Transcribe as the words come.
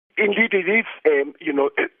Indeed, it is,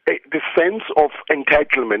 the sense of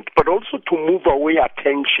entitlement, but also to move away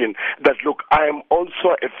attention that, look, I am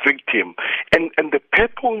also a victim. And the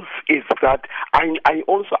purpose is that I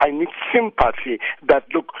need sympathy that,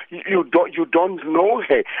 look, you don't know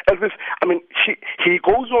her. Elvis, he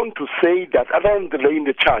goes on to say that, other than the lay in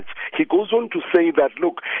the church, he goes on to say that,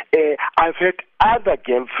 look, I've had other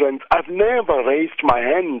girlfriends. I've never raised my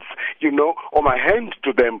hands, or my hand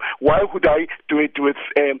to them. Why would I do it with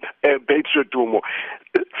Babes Wodumo?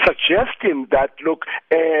 Suggesting that, look,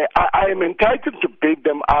 I am entitled to beat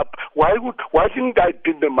them up. Why didn't I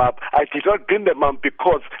beat them up? I did not beat them up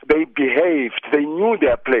because they behaved. They knew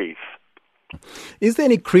their place. Is there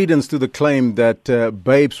any credence to the claim that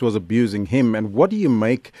Babes was abusing him? And what do you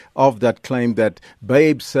make of that claim that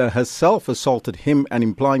Babes herself assaulted him and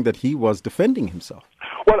implying that he was defending himself?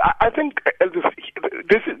 Well, I think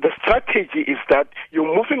the strategy is that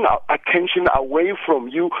you're moving our attention away from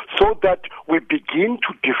you so that we begin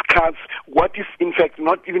to discuss what is in fact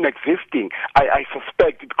not even existing. I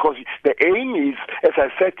suspect because the aim is, as I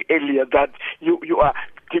said earlier, that you are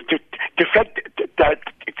the fact that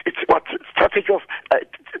it's what strategy of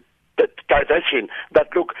diversion. That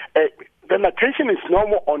look. Then attention is now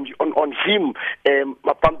more on him.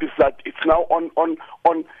 Mapampis, that it's now on.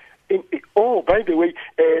 By the way,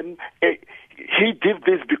 he did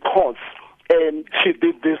this because she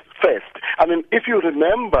did this first. If you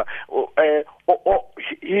remember,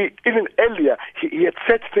 even earlier, he had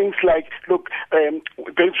said things like, look,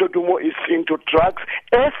 Babes Wodumo is into drugs,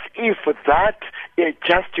 as if that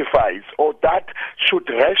justifies or that should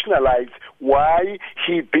rationalize why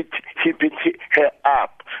he beat her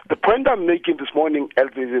up. The point I'm making this morning,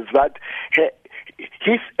 Elvis, is that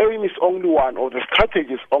his aim is only one, or the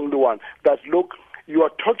strategy is only one, that, look, you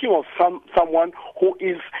are talking of someone who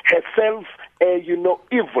is herself,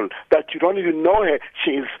 evil, that you don't even know her.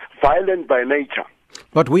 She is violent by nature.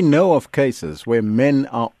 But we know of cases where men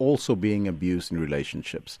are also being abused in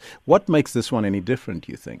relationships. What makes this one any different,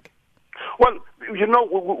 you think? Well, we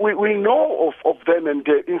know of them, and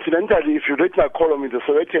incidentally, if you read my column in the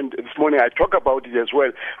Sowetan this morning, I talk about it as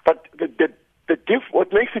well. But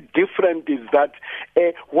what makes it different is that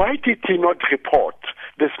why did he not report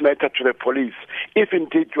this matter to the police if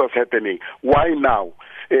indeed it was happening? Why now?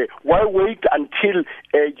 Why wait until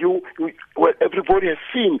everybody has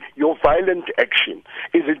seen your violent action?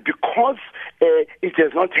 Is it because it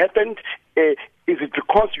has not happened? Is it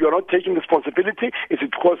because you are not taking responsibility? Is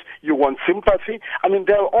it because you want sympathy?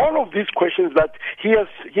 There are all of these questions that he has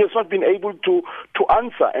not been able to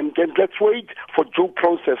answer. And then let's wait for due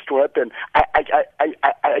process to happen.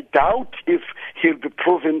 I doubt if he'll be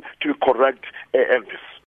proven to be correct, Elvis.